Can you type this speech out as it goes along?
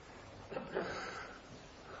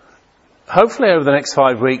Hopefully over the next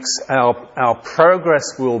 5 weeks our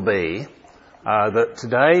progress will be that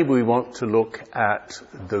today we want to look at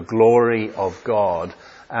the glory of God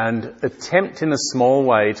and attempt in a small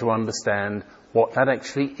way to understand what that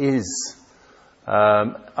actually is.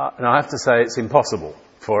 And I have to say it's impossible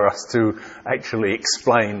for us to actually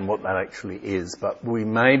explain what that actually is, but we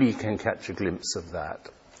maybe can catch a glimpse of that.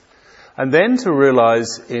 And then to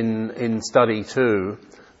realize in study 2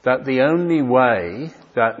 that the only way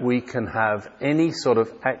that we can have any sort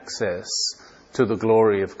of access to the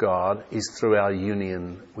glory of God is through our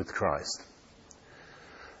union with Christ.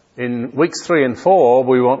 In weeks 3 and 4,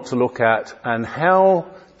 we want to look at, and how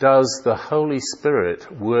does the Holy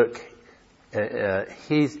Spirit work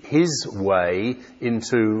his way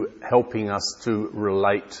into helping us to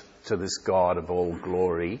relate to this God of all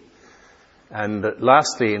glory. And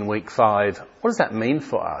lastly, in week 5, what does that mean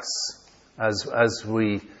for us as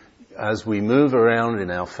we move around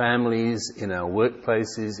in our families, in our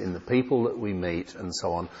workplaces, in the people that we meet, and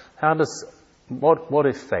so on? What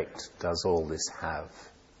effect does all this have?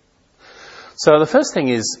 So the first thing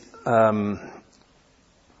is,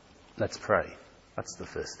 let's pray. That's the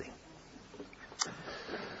first thing.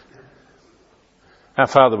 Our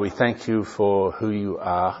Father, we thank you for who you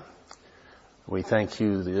are. We thank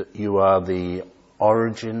you that you are the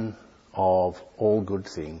origin of all good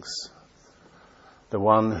things, the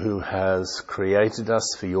one who has created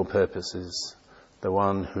us for your purposes, the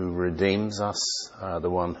one who redeems us, the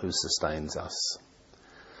one who sustains us.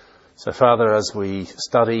 So, Father, as we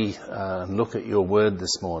study and look at your word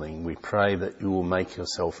this morning, we pray that you will make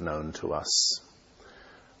yourself known to us.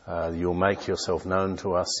 You'll make yourself known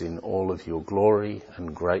to us in all of your glory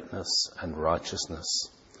and greatness and righteousness,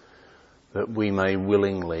 that we may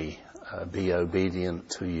willingly be obedient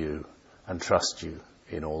to you and trust you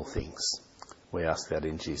in all things. We ask that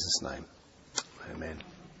in Jesus' name. Amen.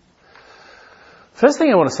 First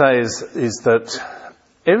thing I want to say is that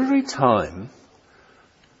every time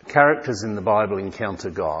characters in the Bible encounter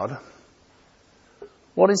God,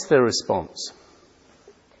 what is their response?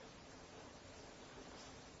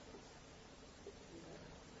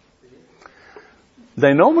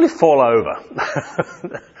 They normally fall over.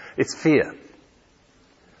 It's fear.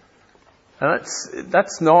 And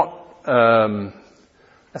that's not an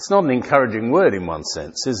encouraging word in one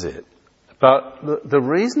sense, is it? But the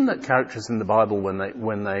reason that characters in the Bible,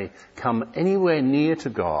 when they come anywhere near to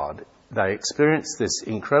God, they experience this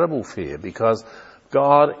incredible fear, because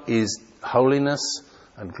God is holiness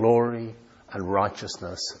and glory and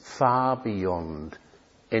righteousness far beyond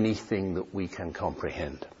anything that we can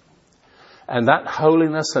comprehend. And that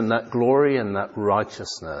holiness and that glory and that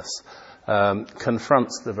righteousness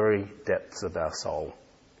confronts the very depths of our soul,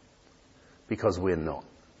 because we're not.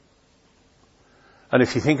 And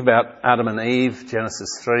if you think about Adam and Eve,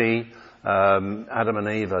 Genesis 3, Adam and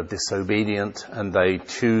Eve are disobedient and they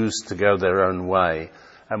choose to go their own way.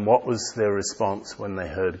 And what was their response when they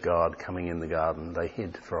heard God coming in the garden? They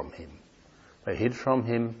hid from him. They hid from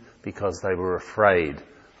him because they were afraid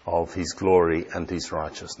of his glory and his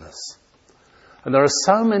righteousness. And there are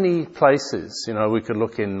so many places, we could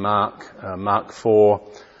look in Mark 4,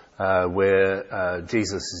 where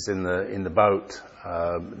Jesus is in the boat,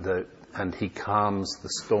 and he calms the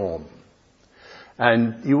storm.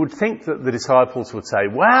 And you would think that the disciples would say,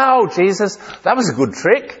 "Wow, Jesus, that was a good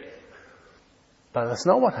trick." But that's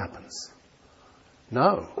not what happens.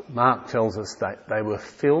 No, Mark tells us that they were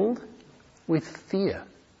filled with fear.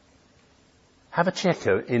 Have a check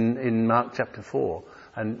in Mark chapter 4.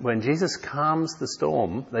 And when Jesus calms the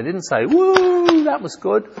storm, they didn't say, "Woo, that was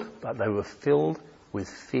good," but they were filled with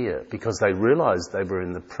fear because they realized they were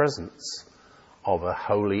in the presence of a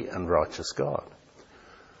holy and righteous God.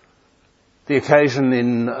 The occasion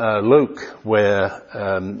in Luke where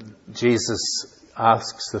Jesus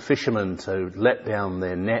asks the fishermen to let down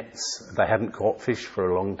their nets. They hadn't caught fish for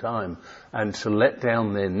a long time, and to let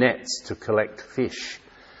down their nets to collect fish.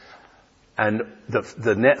 And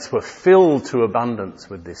the nets were filled to abundance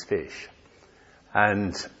with this fish.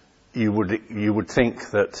 And you would think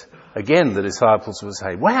that, again, the disciples would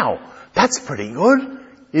say, "Wow, that's pretty good.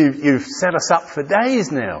 You've set us up for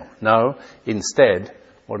days now." No, instead,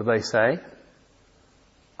 what do they say?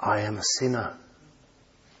 "I am a sinner."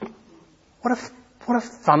 What a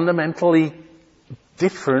fundamentally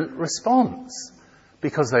different response.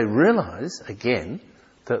 Because they realise, again,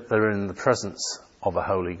 that they're in the presence of a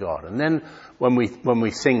holy God. And then when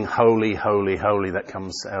we sing "Holy, Holy, Holy," that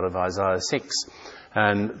comes out of Isaiah 6,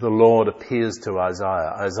 and the Lord appears to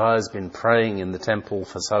Isaiah. Isaiah's been praying in the temple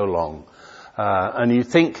for so long. And you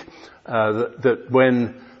think that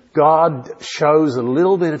when God shows a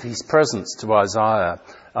little bit of his presence to Isaiah,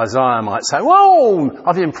 Isaiah might say, whoa,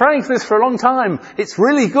 I've been praying for this for a long time. It's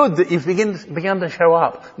really good that you've begun to show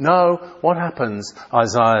up. No, what happens?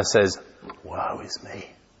 Isaiah says, woe is me.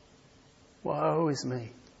 Woe is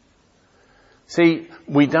me. See,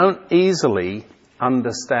 we don't easily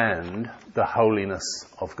understand the holiness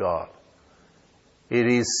of God. It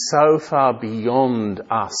is so far beyond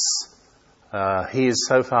us. He is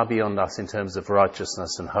so far beyond us in terms of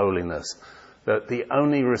righteousness and holiness that the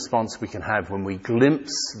only response we can have when we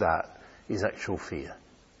glimpse that is actual fear.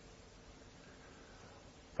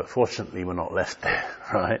 But fortunately we're not left there,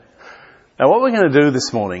 right? Now what we're going to do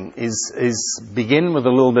this morning is begin with a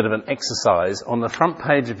little bit of an exercise. On the front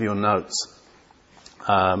page of your notes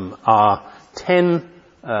are 10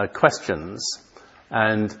 questions,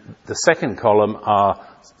 and the second column are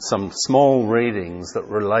some small readings that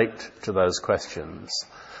relate to those questions.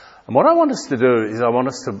 And what I want us to do is I want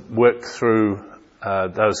us to work through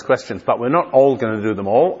those questions, but we're not all going to do them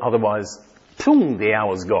all, otherwise, boom, the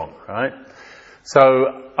hour's gone, right?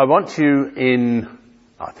 So I want you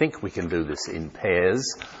I think we can do this in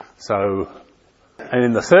pairs. And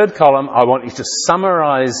in the third column, I want you to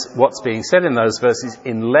summarize what's being said in those verses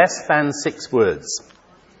in less than 6 words.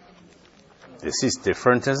 This is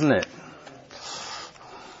different, isn't it?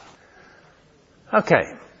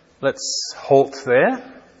 Okay, let's halt there.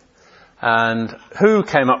 And who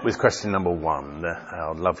came up with question number 1?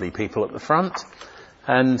 Our lovely people at the front.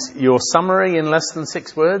 And your summary in less than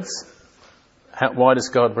 6 words? Why does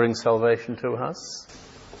God bring salvation to us?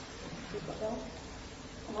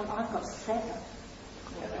 Well, I've got 7.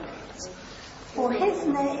 It's for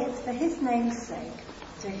his name's sake,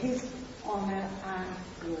 to his honour and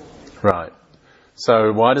glory. Right.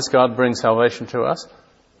 So why does God bring salvation to us?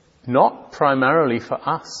 Not primarily for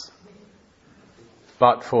us,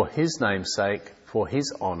 but for his name's sake, for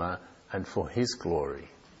his honour and for his glory.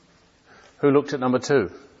 Who looked at number 2?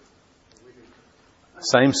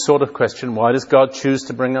 Same sort of question. Why does God choose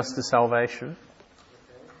to bring us to salvation?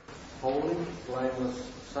 Holy, blameless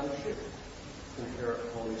sonship, inherit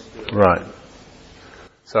Holy Spirit. Right.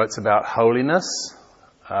 So it's about holiness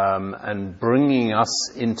and bringing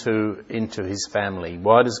us into his family.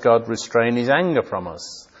 Why does God restrain his anger from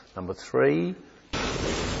us? Number 3. For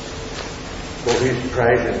his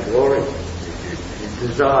praise and glory. His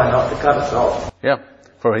desire not to cut us off. Yeah,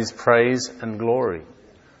 for his praise and glory.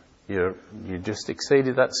 You just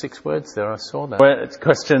exceeded that 6 words there, I saw that.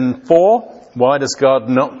 Question 4. Why does God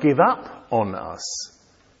not give up on us?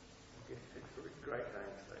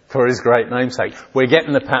 For his great namesake. We're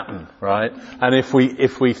getting the pattern, right? And if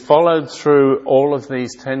we followed through all of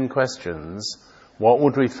these 10 questions, what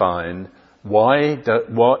would we find? What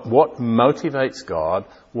motivates God?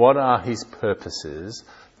 What are his purposes?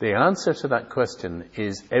 The answer to that question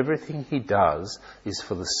is everything he does is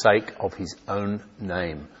for the sake of his own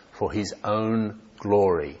name, for his own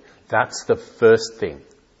glory. That's the first thing.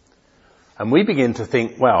 And we begin to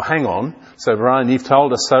think, well, hang on. So, Brian, you've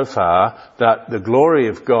told us so far that the glory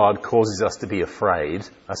of God causes us to be afraid.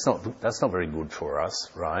 That's not very good for us,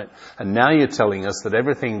 right? And now you're telling us that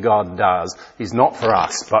everything God does is not for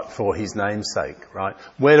us, but for his name's sake, right?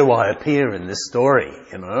 Where do I appear in this story,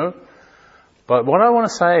 But what I want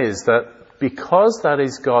to say is that because that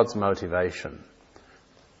is God's motivation,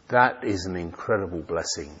 that is an incredible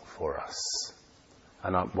blessing for us.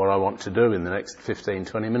 And what I want to do in the next 15,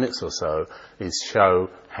 20 minutes or so is show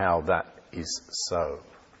how that is so.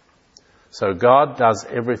 So God does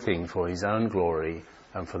everything for his own glory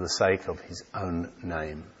and for the sake of his own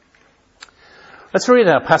name. Let's read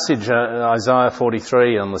our passage, Isaiah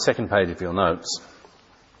 43, on the second page of your notes.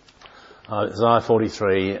 Isaiah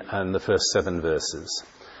 43 and the first 7 verses.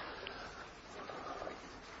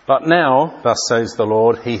 But now, thus says the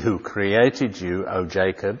Lord, he who created you, O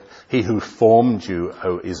Jacob, he who formed you,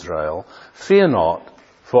 O Israel, fear not,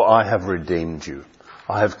 for I have redeemed you.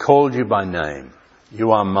 I have called you by name.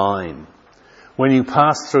 You are mine. When you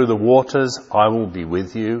pass through the waters, I will be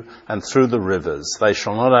with you, and through the rivers, they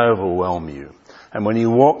shall not overwhelm you. And when you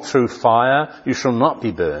walk through fire, you shall not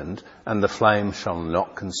be burned, and the flame shall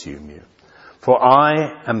not consume you. For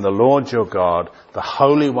I am the Lord your God, the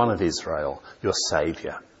Holy One of Israel, your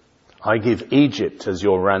Saviour. I give Egypt as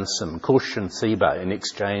your ransom, Cush and Seba in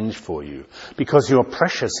exchange for you, because you are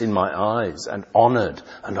precious in my eyes and honoured,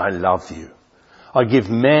 and I love you. I give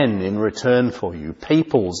men in return for you,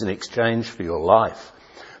 peoples in exchange for your life.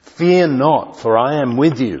 Fear not, for I am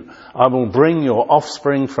with you. I will bring your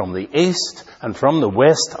offspring from the east, and from the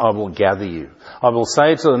west I will gather you. I will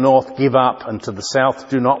say to the north, give up, and to the south,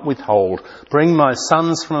 do not withhold. Bring my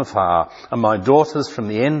sons from afar, and my daughters from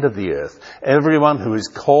the end of the earth. Everyone who is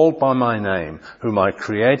called by my name, whom I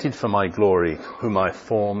created for my glory, whom I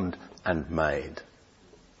formed and made.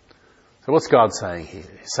 So what's God saying here?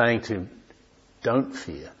 He's saying to, don't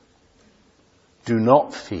fear. Do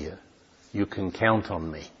not fear. You can count on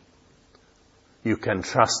me. You can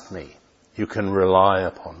trust me. You can rely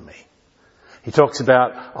upon me. He talks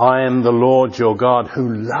about, I am the Lord your God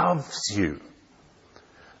who loves you.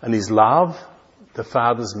 And is love the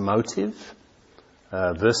Father's motive?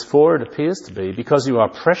 Verse 4 it appears to be, because you are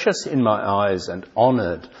precious in my eyes and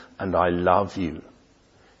honoured, and I love you.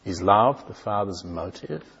 Is love the Father's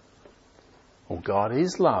motive? Well, God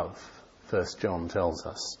is love, 1 John tells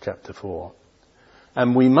us, chapter 4.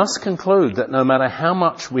 And we must conclude that no matter how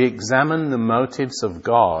much we examine the motives of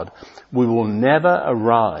God, we will never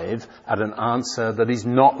arrive at an answer that is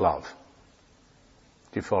not love.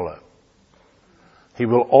 Do you follow? He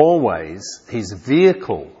will always, his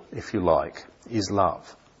vehicle, if you like, is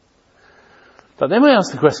love. But then we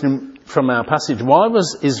ask the question from our passage, why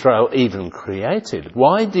was Israel even created?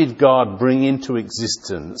 Why did God bring into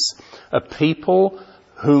existence a people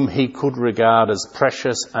whom he could regard as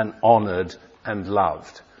precious and honoured and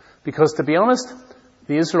loved? Because to be honest,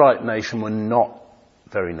 the Israelite nation were not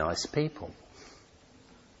very nice people.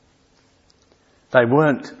 They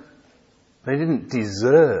didn't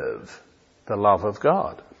deserve the love of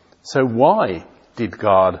God. So why did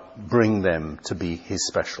God bring them to be his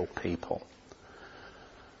special people?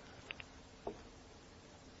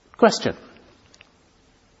 Question.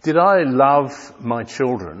 Did I love my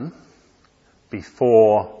children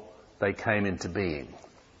before they came into being?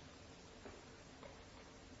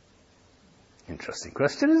 Interesting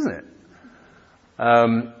question, isn't it?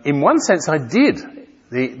 In one sense, I did.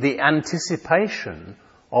 The anticipation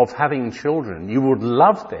of having children, you would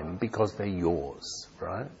love them because they're yours,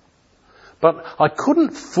 right? But I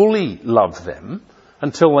couldn't fully love them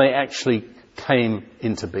until they actually came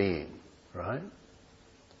into being, right?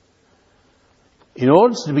 In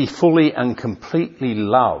order to be fully and completely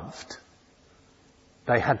loved,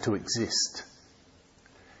 they had to exist.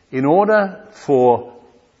 In order for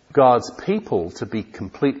God's people to be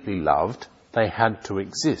completely loved, they had to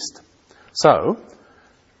exist. So,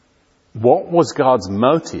 what was God's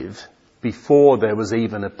motive before there was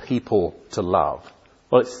even a people to love?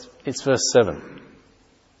 Well, it's verse 7.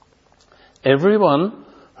 Everyone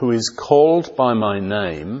who is called by my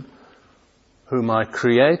name, whom I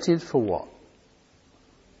created for what?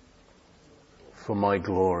 For my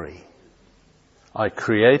glory. I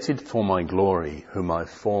created for my glory, whom I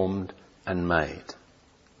formed and made.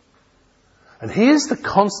 And here's the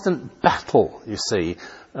constant battle, you see,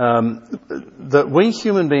 that we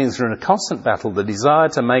human beings are in a constant battle, the desire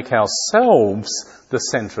to make ourselves the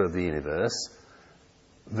centre of the universe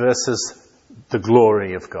versus the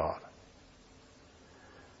glory of God.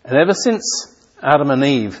 And ever since Adam and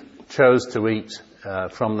Eve chose to eat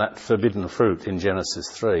from that forbidden fruit in Genesis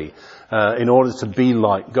 3, in order to be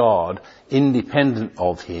like God, independent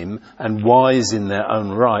of him and wise in their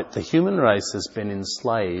own right, the human race has been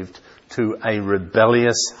enslaved to a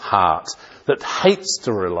rebellious heart that hates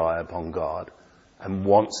to rely upon God and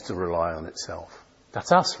wants to rely on itself.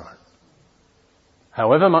 That's us, right?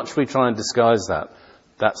 However much we try and disguise that,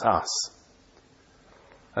 that's us.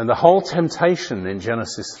 And the whole temptation in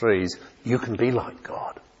Genesis 3 is, you can be like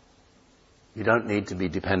God. You don't need to be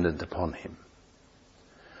dependent upon him.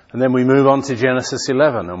 And then we move on to Genesis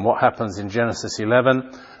 11. And what happens in Genesis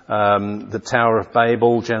 11? The Tower of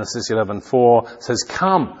Babel, Genesis 11:4 says,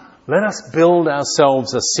 come, let us build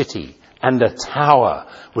ourselves a city and a tower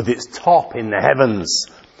with its top in the heavens.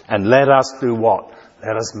 And let us do what?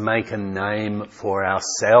 Let us make a name for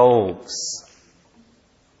ourselves.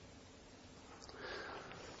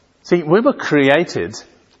 See, we were created,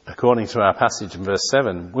 according to our passage in verse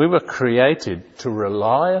 7, we were created to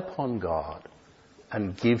rely upon God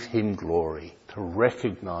and give him glory, to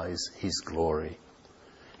recognize his glory.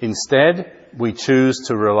 Instead, we choose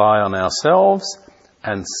to rely on ourselves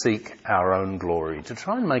and seek our own glory, to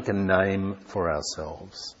try and make a name for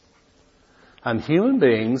ourselves. And human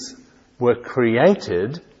beings were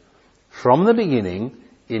created from the beginning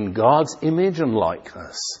in God's image and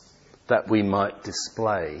likeness, that we might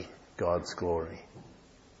display God's glory.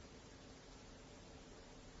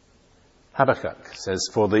 Habakkuk says,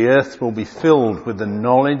 for the earth will be filled with the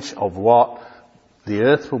knowledge of what? The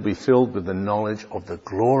earth will be filled with the knowledge of the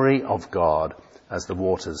glory of God as the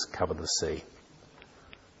waters cover the sea.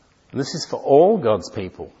 And this is for all God's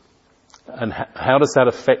people. And how does that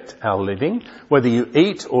affect our living? Whether you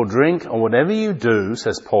eat or drink or whatever you do,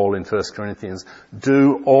 says Paul in 1 Corinthians,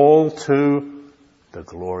 do all to the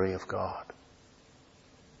glory of God.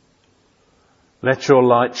 Let your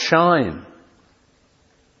light shine,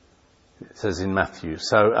 it says in Matthew,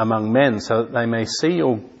 so among men, so that they may see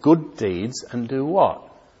your good deeds and do what?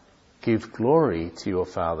 Give glory to your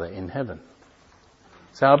Father in heaven.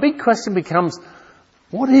 So our big question becomes,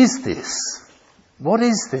 what is this? What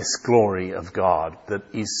is this glory of God that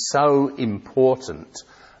is so important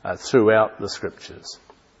throughout the Scriptures?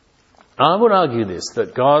 I would argue this,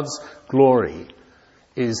 that God's glory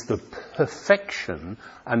is the perfection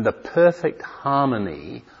and the perfect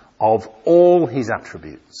harmony of all his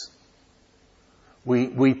attributes.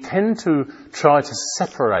 We tend to try to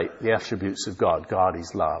separate the attributes of God. God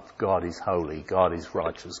is love, God is holy, God is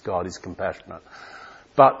righteous, God is compassionate.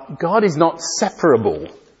 But God is not separable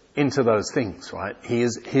into those things, right? He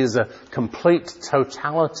is a complete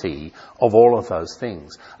totality of all of those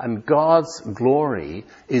things. And God's glory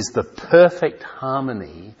is the perfect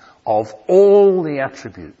harmony of all the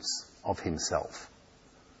attributes of himself.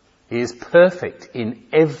 He is perfect in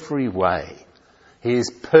every way. He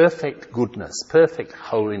is perfect goodness, perfect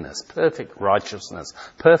holiness, perfect righteousness,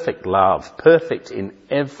 perfect love, perfect in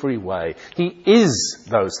every way. He is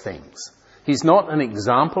those things. He's not an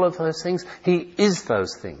example of those things. He is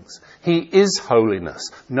those things. He is holiness.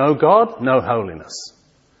 No God, no holiness.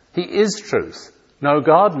 He is truth. No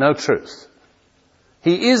God, no truth.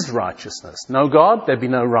 He is righteousness. No God, there be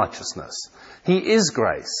no righteousness. He is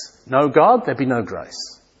grace. No God, there be no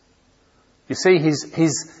grace. You see,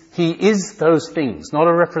 he is those things. Not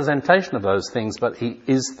a representation of those things, but he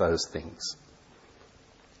is those things.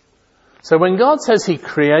 So when God says he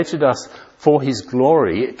created us for his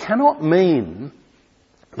glory, it cannot mean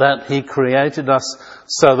that he created us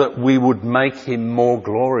so that we would make him more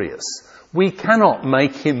glorious. We cannot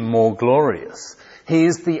make him more glorious. He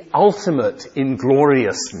is the ultimate in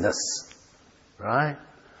gloriousness, right?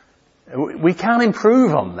 We can't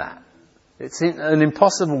improve on that. It's an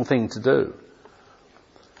impossible thing to do.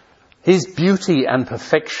 His beauty and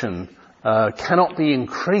perfection cannot be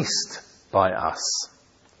increased by us.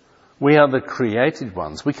 We are the created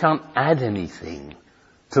ones. We can't add anything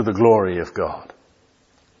to the glory of God.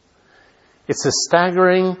 It's a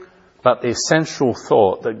staggering but essential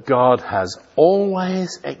thought that God has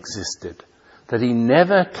always existed, that he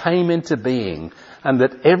never came into being, and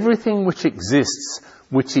that everything which exists,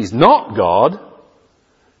 which is not God,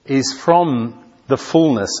 is from the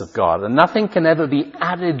fullness of God, and nothing can ever be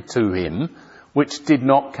added to him which did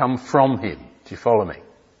not come from him. Do you follow me?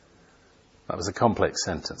 That was a complex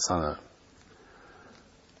sentence, I know.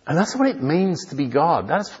 And that's what it means to be God.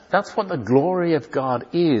 That's what the glory of God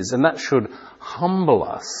is, and that should humble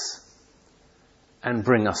us and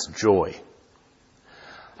bring us joy.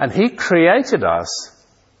 And he created us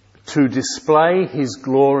to display his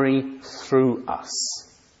glory through us.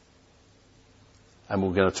 And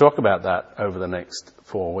we're going to talk about that over the next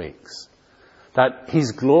 4 weeks. That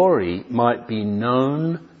his glory might be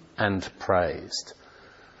known and praised.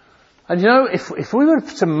 And you know, if we were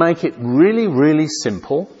to make it really, really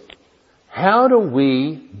simple, how do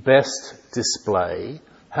we best display,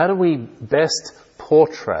 how do we best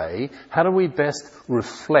portray, how do we best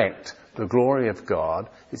reflect the glory of God?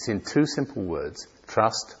 It's in 2 simple words: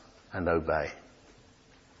 trust and obey.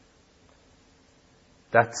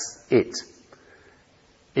 That's it.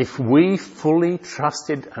 If we fully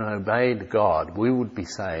trusted and obeyed God, we would be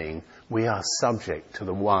saying we are subject to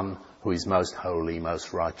the one who is most holy,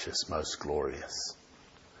 most righteous, most glorious.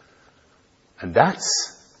 And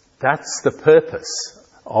that's the purpose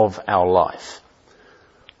of our life.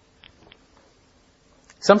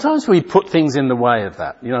 Sometimes we put things in the way of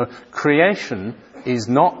that. You know, creation is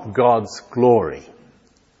not God's glory.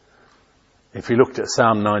 If you looked at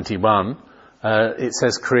Psalm 91, it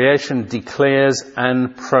says creation declares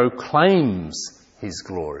and proclaims his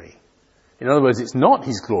glory. In other words, it's not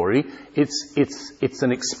his glory, it's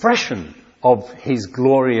an expression of his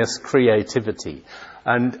glorious creativity.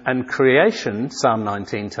 And creation, Psalm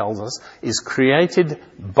 19 tells us, is created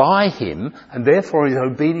by him and therefore is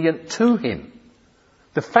obedient to him.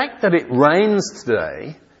 The fact that it rains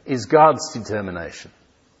today is God's determination.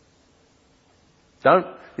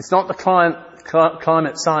 It's not the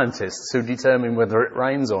climate scientists who determine whether it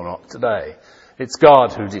rains or not today. It's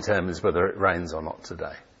God who determines whether it rains or not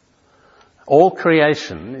today. All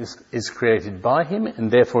creation is created by him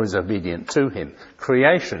and therefore is obedient to him.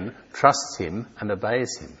 Creation trusts him and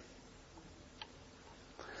obeys him.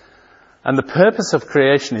 And the purpose of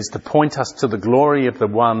creation is to point us to the glory of the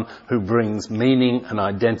one who brings meaning and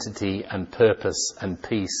identity and purpose and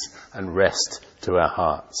peace and rest to our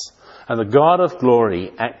hearts. And the God of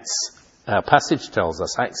glory acts, our passage tells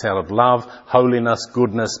us, acts out of love, holiness,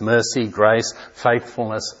 goodness, mercy, grace,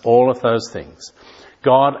 faithfulness, all of those things.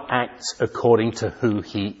 God acts according to who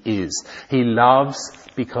he is. He loves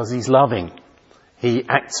because he's loving. He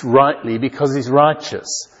acts rightly because he's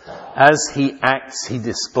righteous. As he acts, he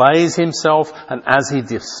displays himself, and as he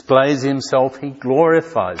displays himself, he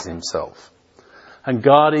glorifies himself. And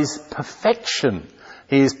God is perfection.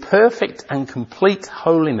 He is perfect and complete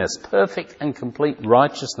holiness, perfect and complete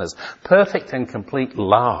righteousness, perfect and complete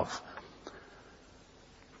love.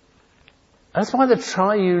 That's why the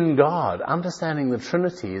triune God, understanding the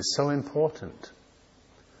Trinity, is so important.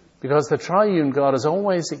 Because the triune God has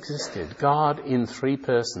always existed. God in three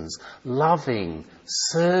persons, loving,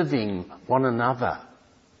 serving one another.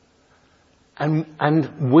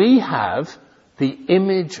 And we have the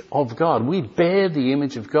image of God. We bear the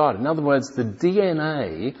image of God. In other words, the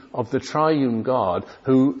DNA of the triune God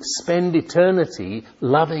who spend eternity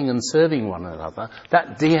loving and serving one another,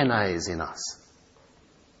 that DNA is in us.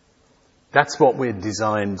 That's what we're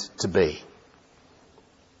designed to be.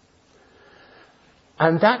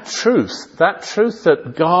 And that truth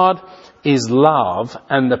that God is love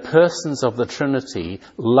and the persons of the Trinity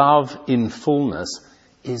love in fullness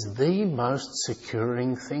is the most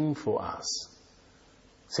securing thing for us.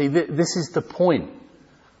 See, this is the point.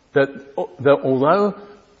 That although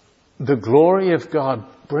the glory of God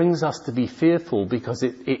brings us to be fearful because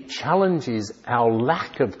it challenges our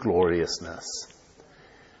lack of gloriousness,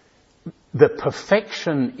 the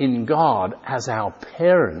perfection in God as our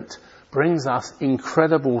parent brings us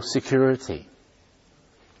incredible security.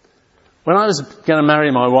 When I was going to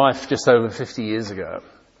marry my wife just over 50 years ago,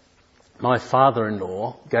 my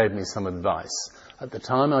father-in-law gave me some advice. At the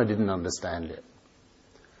time I didn't understand it.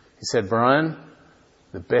 He said, "Brian,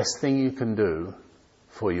 the best thing you can do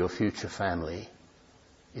for your future family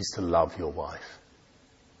is to love your wife."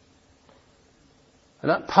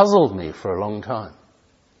 And that puzzled me for a long time.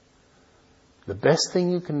 The best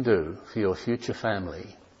thing you can do for your future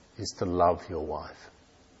family is to love your wife.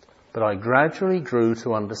 But I gradually grew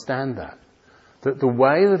to understand that the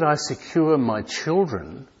way that I secure my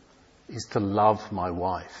children is to love my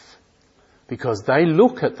wife. Because they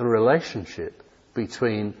look at the relationship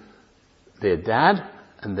between their dad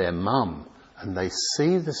and their mum, and they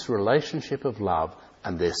see this relationship of love,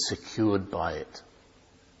 and they're secured by it.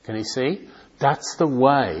 Can you see? That's the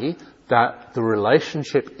way that the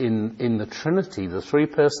relationship in the Trinity, the three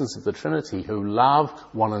persons of the Trinity who love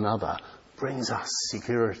one another, brings us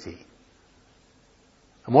security.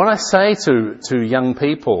 And what I say to young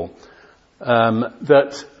people,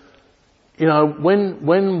 that, you know,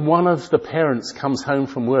 when one of the parents comes home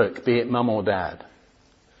from work, be it mum or dad,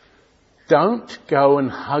 don't go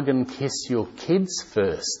and hug and kiss your kids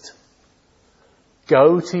first.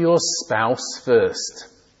 Go to your spouse first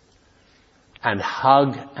and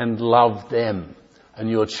hug and love them. And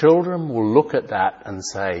your children will look at that and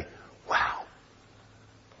say, "Wow,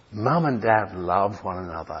 mum and dad love one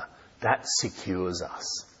another. That secures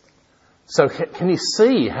us." So can you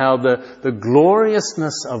see how the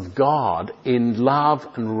gloriousness of God in love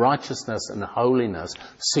and righteousness and holiness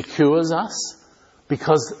secures us?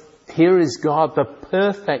 Because here is God, the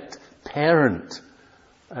perfect parent,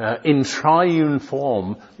 in triune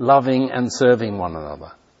form, loving and serving one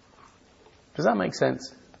another. Does that make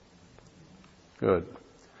sense? Good.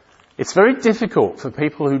 It's very difficult for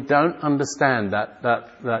people who don't understand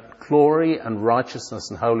that glory and righteousness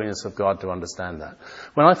and holiness of God to understand that.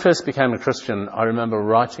 When I first became a Christian, I remember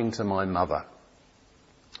writing to my mother.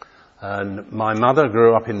 And my mother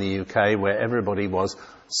grew up in the UK where everybody was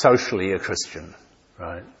socially a Christian,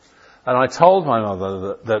 right? And I told my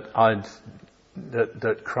mother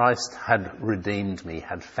that Christ had redeemed me,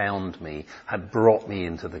 had found me, had brought me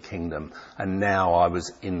into the kingdom, and now I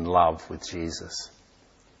was in love with Jesus.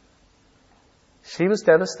 She was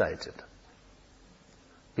devastated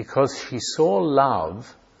because she saw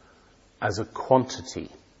love as a quantity.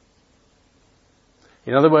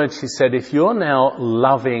 In other words, she said, if you're now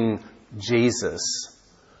loving Jesus,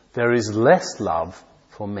 there is less love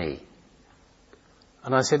for me.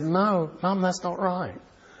 And I said, "No, Mum, that's not right.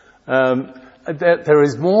 There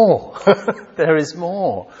is more. There is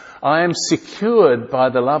more. I am secured by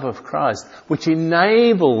the love of Christ, which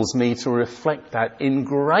enables me to reflect that in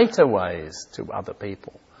greater ways to other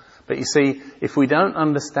people." But you see, if we don't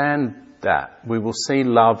understand that, we will see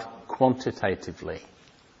love quantitatively.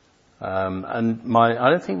 And I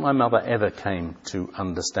don't think my mother ever came to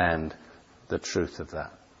understand the truth of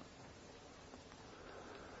that.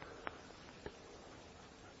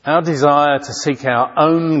 Our desire to seek our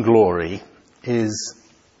own glory is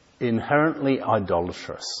inherently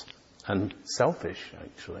idolatrous and selfish,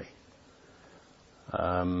 actually.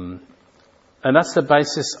 And that's the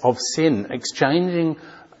basis of sin, exchanging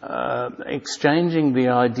the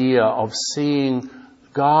idea of seeing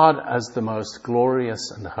God as the most glorious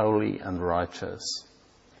and holy and righteous,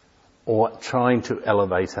 or trying to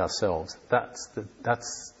elevate ourselves. That's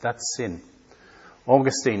sin.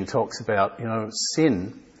 Augustine talks about,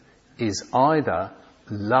 sin is either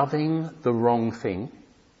loving the wrong thing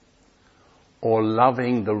or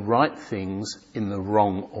loving the right things in the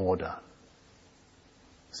wrong order.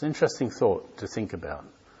 It's an interesting thought to think about.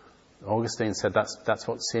 Augustine said that's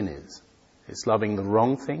what sin is. It's loving the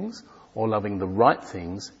wrong things or loving the right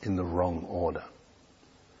things in the wrong order.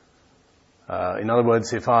 In other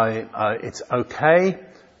words, it's okay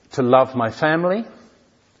to love my family,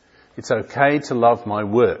 it's okay to love my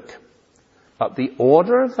work, but the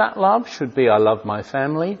order of that love should be I love my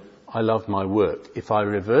family, I love my work. If I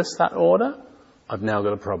reverse that order, I've now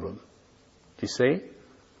got a problem. Do you see?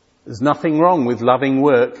 There's nothing wrong with loving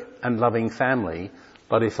work and loving family,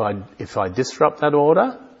 but if I disrupt that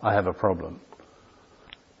order, I have a problem.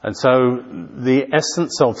 And so the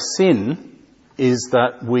essence of sin is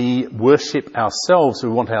that we worship ourselves, we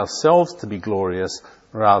want ourselves to be glorious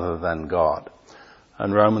rather than God.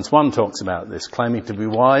 And Romans 1 talks about this. Claiming to be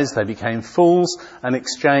wise, they became fools and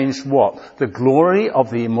exchanged what? The glory of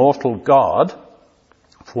the immortal God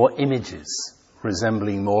for images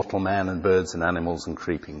resembling mortal man and birds and animals and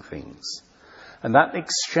creeping things. And that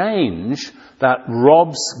exchange that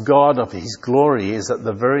robs God of his glory is at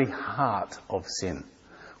the very heart of sin.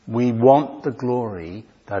 We want the glory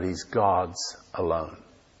that is God's alone.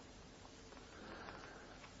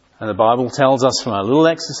 And the Bible tells us from our little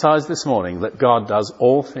exercise this morning that God does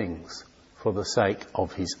all things for the sake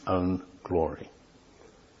of his own glory.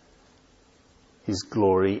 His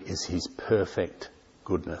glory is his perfect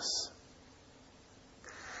goodness.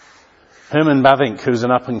 Herman Bavinck, who's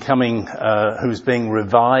an up-and-coming, who's being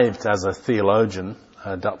revived as a theologian,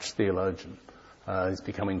 a Dutch theologian, he's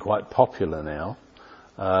becoming quite popular now,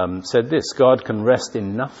 said this: God can rest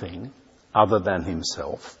in nothing other than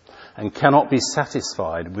himself and cannot be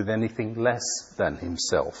satisfied with anything less than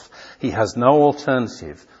himself. He has no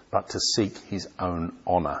alternative but to seek his own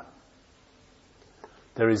honour.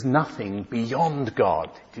 There is nothing beyond God.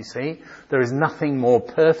 Do you see? There is nothing more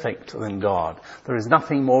perfect than God. There is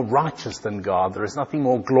nothing more righteous than God. There is nothing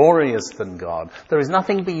more glorious than God. There is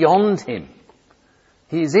nothing beyond him.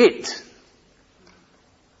 He is it.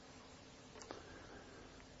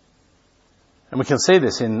 And we can see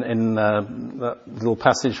this in that little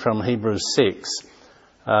passage from Hebrews 6.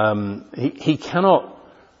 He cannot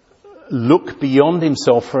look beyond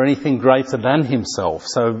himself for anything greater than himself.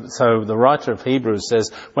 So the writer of Hebrews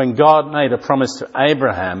says, when God made a promise to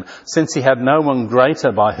Abraham, since he had no one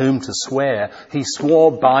greater by whom to swear, he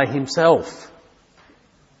swore by himself.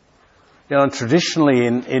 And traditionally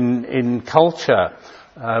in culture,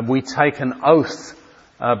 we take an oath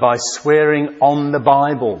by swearing on the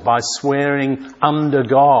Bible, by swearing under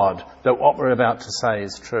God that what we're about to say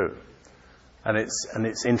is true. And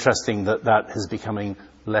it's interesting that is becoming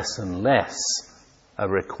less and less a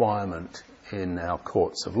requirement in our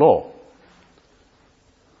courts of law.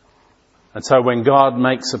 And so when God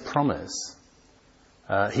makes a promise,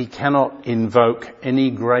 he cannot invoke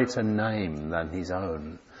any greater name than his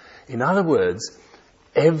own. In other words,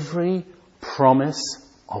 every promise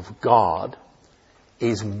of God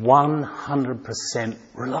is 100%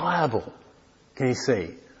 reliable. Can you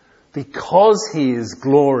see? Because he is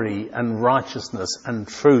glory and righteousness and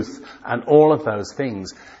truth and all of those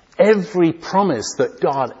things, every promise that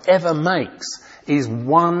God ever makes is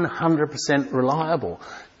 100% reliable.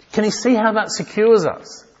 Can you see how that secures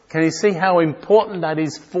us? Can you see how important that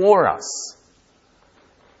is for us?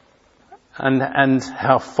 And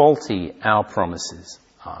how faulty our promises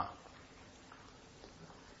are.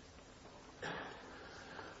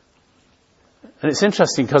 And it's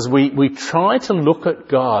interesting because we try to look at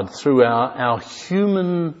God through our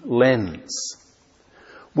human lens.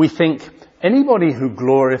 We think anybody who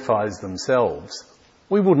glorifies themselves,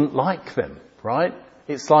 we wouldn't like them, right?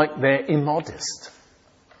 It's like they're immodest.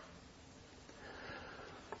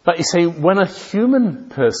 But you see, when a human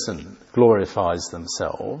person glorifies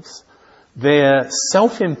themselves, their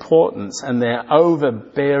self-importance and their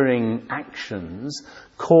overbearing actions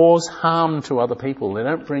cause harm to other people. They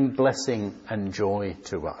don't bring blessing and joy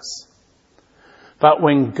to us. But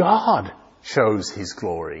when God shows his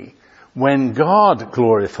glory, when God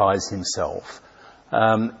glorifies himself,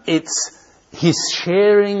 it's his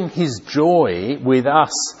sharing his joy with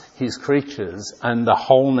us, his creatures and the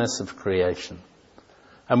wholeness of creation.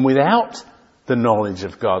 And without the knowledge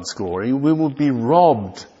of God's glory, we would be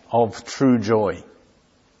robbed of true joy.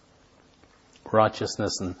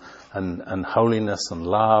 Righteousness and holiness and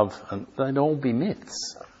love, and they'd all be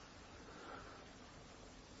myths.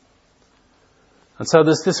 And so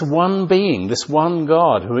there's this one being, this one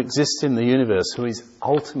God who exists in the universe, who is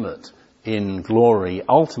ultimate in glory,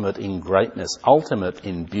 ultimate in greatness, ultimate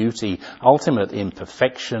in beauty, ultimate in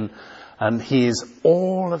perfection. And he is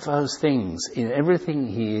all of those things in everything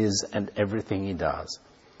he is and everything he does.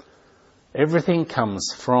 Everything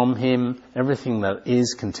comes from him, everything that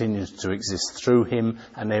is continues to exist through him,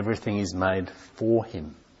 and everything is made for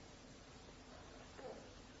him.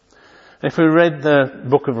 If we read the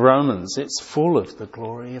book of Romans, it's full of the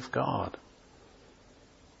glory of God.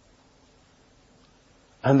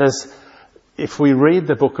 And if we read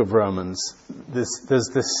the book of Romans, there's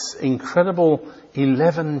this incredible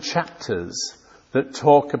 11 chapters that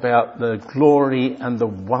talk about the glory and the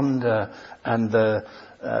wonder and the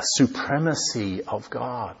supremacy of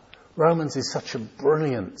God. Romans is such a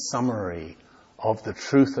brilliant summary of the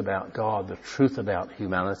truth about God, the truth about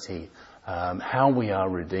humanity, how we are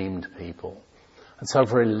redeemed people. And so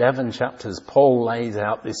for 11 chapters, Paul lays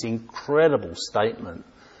out this incredible statement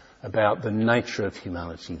about the nature of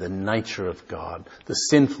humanity, the nature of God, the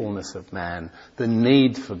sinfulness of man, the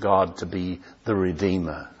need for God to be the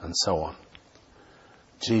Redeemer, and so on.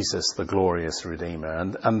 Jesus, the glorious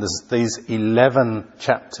Redeemer. And there's these 11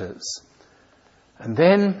 chapters. And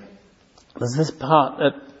then there's this part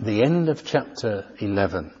at the end of chapter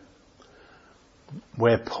 11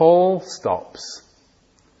 where Paul stops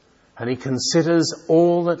and he considers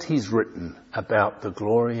all that he's written about the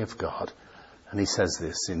glory of God. And he says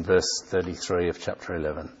this in verse 33 of chapter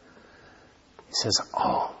 11. He says,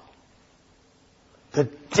 the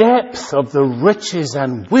depth of the riches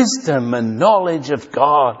and wisdom and knowledge of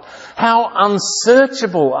God. How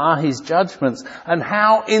unsearchable are his judgments and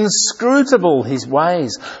how inscrutable his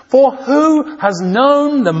ways. For who has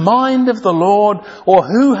known the mind of the Lord, or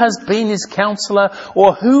who has been his counselor,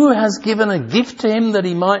 or who has given a gift to him that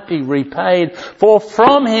he might be repaid? For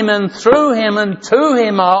from him and through him and to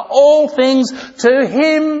him are all things. To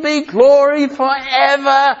him be glory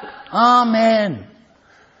forever. Amen.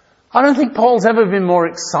 I don't think Paul's ever been more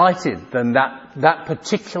excited than that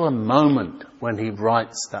particular moment when he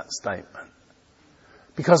writes that statement.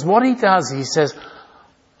 Because what he does, he says,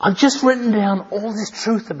 I've just written down all this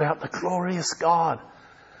truth about the glorious God.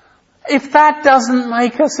 If that doesn't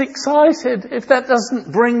make us excited, if that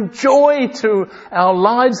doesn't bring joy to our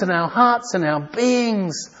lives and our hearts and our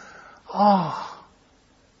beings,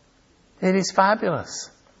 it is fabulous.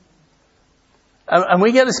 And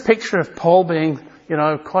we get this picture of Paul being,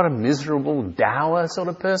 quite a miserable, dour sort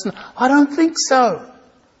of person. I don't think so.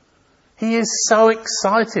 He is so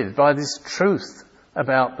excited by this truth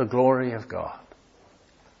about the glory of God.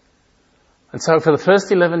 And so for the first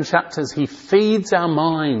 11 chapters, he feeds our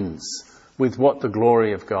minds with what the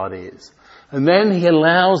glory of God is. And then he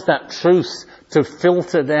allows that truth to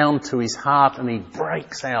filter down to his heart, and he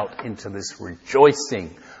breaks out into this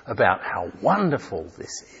rejoicing about how wonderful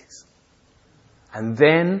this is. And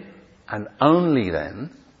then, and only then,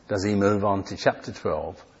 does he move on to chapter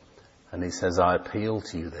 12, and he says, I appeal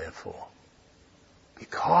to you therefore,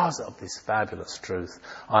 because of this fabulous truth,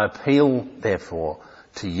 I appeal therefore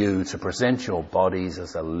to you to present your bodies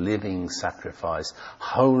as a living sacrifice,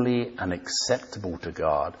 holy and acceptable to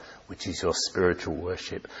God, which is your spiritual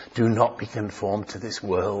worship. Do not be conformed to this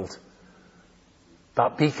world,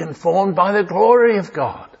 but be conformed by the glory of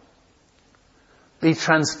God. Be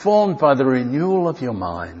transformed by the renewal of your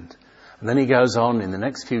mind. And then he goes on in the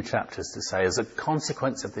next few chapters to say, as a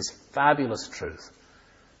consequence of this fabulous truth,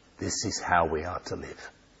 this is how we are to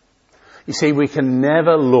live. You see, we can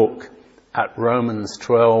never look at Romans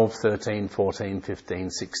 12, 13, 14,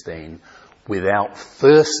 15, 16 without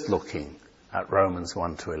first looking at Romans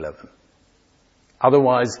 1 to 11.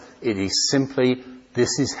 Otherwise, it is simply,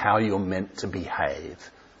 this is how you're meant to behave.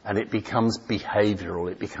 And it becomes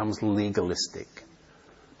behavioural, it becomes legalistic.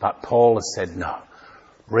 But Paul has said, no.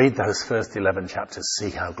 Read those first 11 chapters, see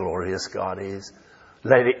how glorious God is.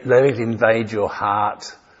 Let it invade your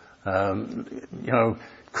heart.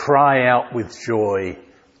 Cry out with joy.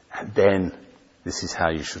 And then this is how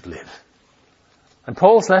you should live. And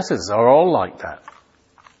Paul's letters are all like that.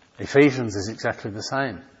 Ephesians is exactly the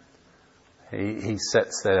same. He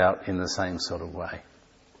sets that out in the same sort of way.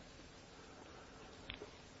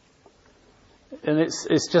 And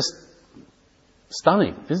it's just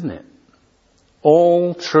stunning, isn't it?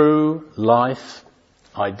 All true life,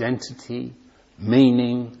 identity,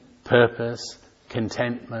 meaning, purpose,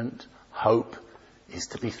 contentment, hope is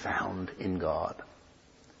to be found in God.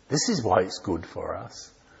 This is why it's good for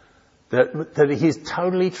us. That he is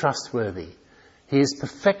totally trustworthy. He is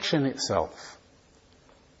perfection itself.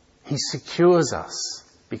 He secures us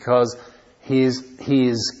because he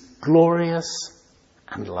is glorious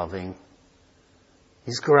and loving.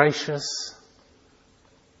 He's gracious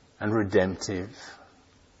and redemptive.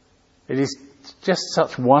 It is just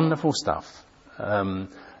such wonderful stuff.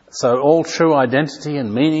 So all true identity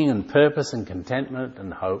and meaning and purpose and contentment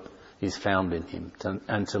and hope is found in him.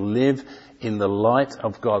 And to live in the light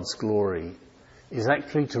of God's glory is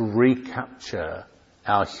actually to recapture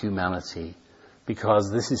our humanity,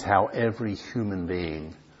 because this is how every human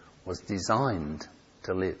being was designed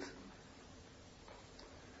to live.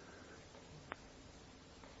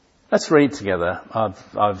 Let's read together.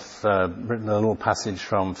 I've written a little passage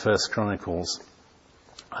from 1 Chronicles.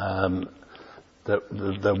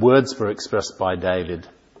 The words were expressed by David.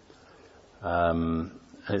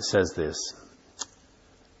 It says this: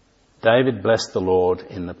 David blessed the Lord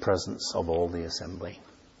in the presence of all the assembly.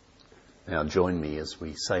 Now join me as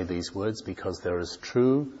we say these words, because they're as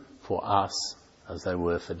true for us as they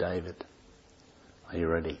were for David. Are you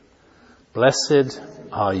ready? Blessed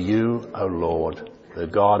are you, O Lord, the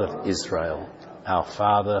God of Israel, our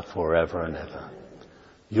Father forever and ever.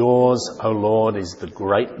 Yours, O Lord, is the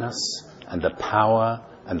greatness and the power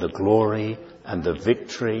and the glory and the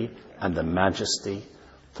victory and the majesty.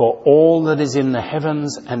 For all that is in the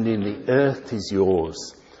heavens and in the earth is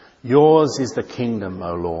yours. Yours is the kingdom,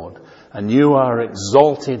 O Lord, and you are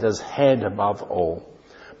exalted as head above all.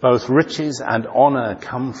 Both riches and honour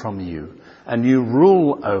come from you, and you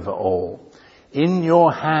rule over all. In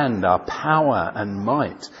your hand are power and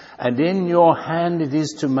might, and in your hand it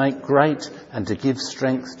is to make great and to give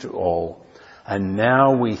strength to all. And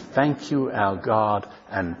now we thank you, our God,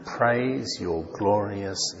 and praise your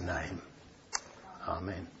glorious name.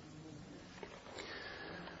 Amen.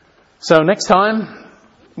 So next time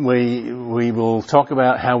we will talk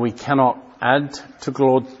about how we cannot add to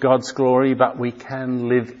God's glory, but we can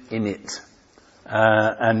live in it.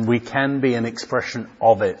 And we can be an expression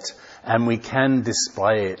of it. And we can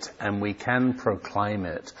display it. And we can proclaim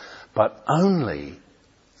it. But only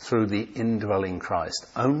through the indwelling Christ.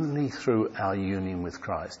 Only through our union with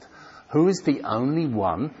Christ. Who is the only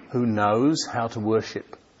one who knows how to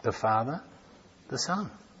worship the Father? The Son.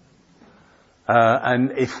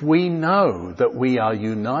 And if we know that we are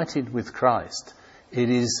united with Christ, it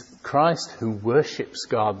is Christ who worships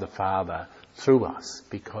God the Father through us,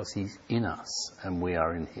 because he's in us and we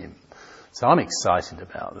are in him. So I'm excited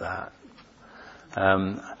about that.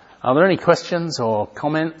 Are there any questions or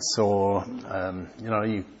comments, or,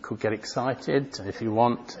 you could get excited if you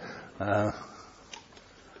want. What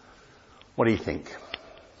do you think?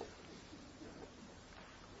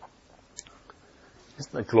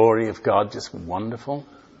 Isn't the glory of God just wonderful?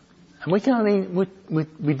 And we can only,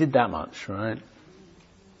 we did that much, right?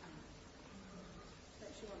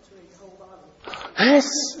 Yes!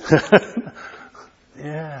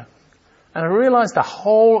 Yeah. And I realised the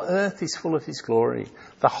whole earth is full of his glory.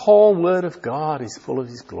 The whole Word of God is full of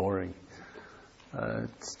his glory.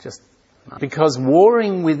 It's just because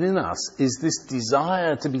warring within us is this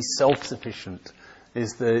desire to be self-sufficient.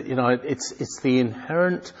 It's the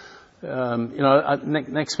inherent.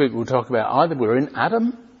 Next week we'll talk about either we're in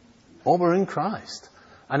Adam or we're in Christ.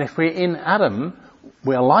 And if we're in Adam,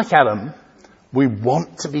 we're like Adam. We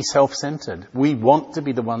want to be self-centered. We want to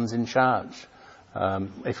be the ones in charge.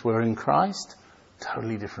 If we're in Christ,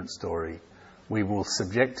 totally different story. We will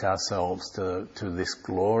subject ourselves to this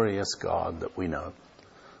glorious God that we know.